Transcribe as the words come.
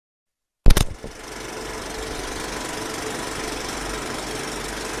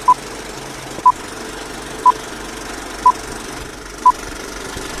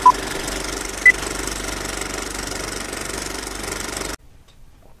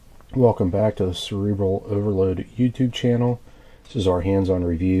Welcome back to the Cerebral Overload YouTube channel. This is our hands-on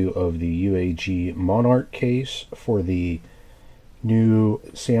review of the UAG Monarch case for the new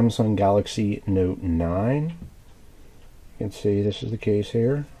Samsung Galaxy Note 9. You can see this is the case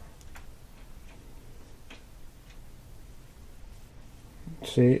here.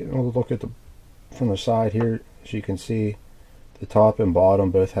 See, we'll look at from the side here. As you can see, the top and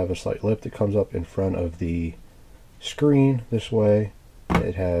bottom both have a slight lip that comes up in front of the screen this way.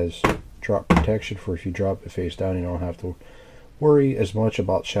 It has drop protection for if you drop it face down, you don't have to worry as much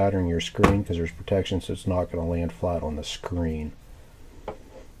about shattering your screen because there's protection, so it's not going to land flat on the screen.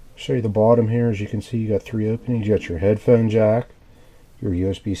 Show you the bottom here. As you can see, you got three openings. You got your headphone jack, your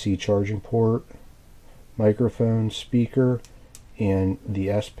USB-C charging port, microphone, speaker, and the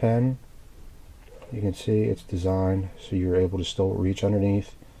S Pen. You can see it's designed so you're able to still reach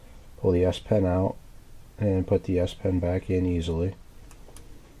underneath, pull the S Pen out, and put the S Pen back in easily,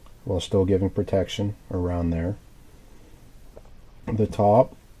 while still giving protection around there. The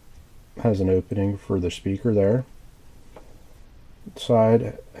top has an opening for the speaker there. The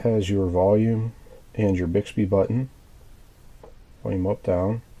side has your volume and your Bixby button. Volume up,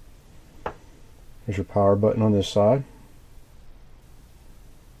 down. There's your power button on this side.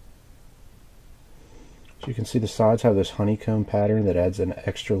 So you can see the sides have this honeycomb pattern that adds an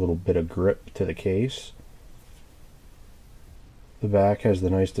extra little bit of grip to the case. The back has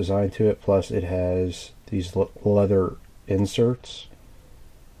the nice design to it, plus it has these leather inserts.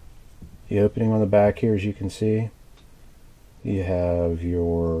 The opening on the back here, as you can see, you have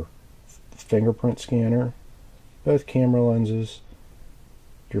your fingerprint scanner, both camera lenses,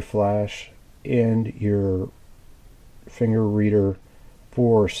 your flash, and your finger reader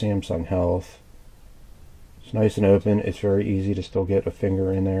for Samsung Health. It's nice and open. It's very easy to still get a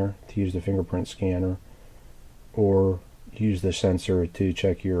finger in there to use the fingerprint scanner, or use the sensor to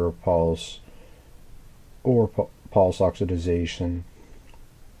check your pulse or pulse oxidation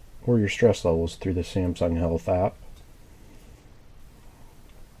or your stress levels through the Samsung Health app.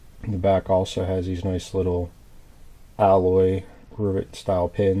 The back also has these nice little alloy rivet style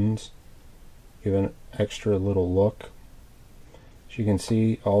pins, give an extra little look. As you can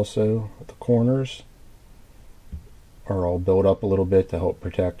see, also the corners are all built up a little bit to help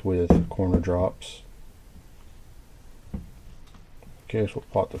protect with corner drops. Okay, so we'll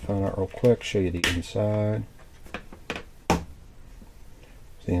pop the phone out real quick, show you the inside. The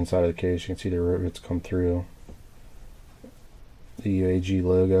inside of the case, you can see the rivets come through. The UAG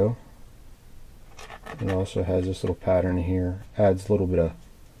logo. It also has this little pattern here. Adds a little bit of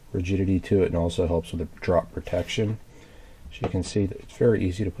rigidity to it and also helps with the drop protection. So you can see that it's very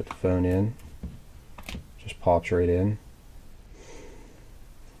easy to put the phone in. Just pops right in.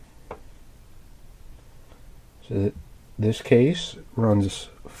 So this case runs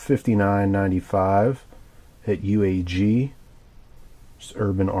 $59.95 at UAG. It's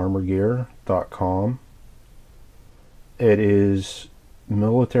urbanarmorgear.com. It is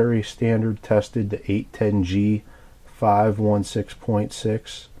military standard tested to 810G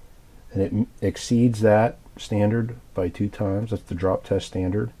 516.6, and it exceeds that standard by 2 times. That's the drop test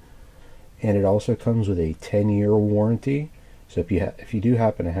standard. And it also comes with a 10-year warranty. So if you do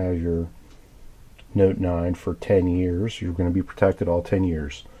happen to have your Note 9 for 10 years, you're going to be protected all 10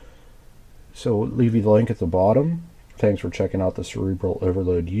 years. So we'll leave you the link at the bottom. Thanks for checking out the Cerebral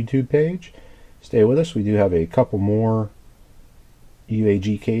Overload YouTube page. Stay with us. We do have a couple more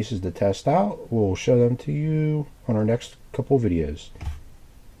UAG cases to test out. We'll show them to you on our next couple videos.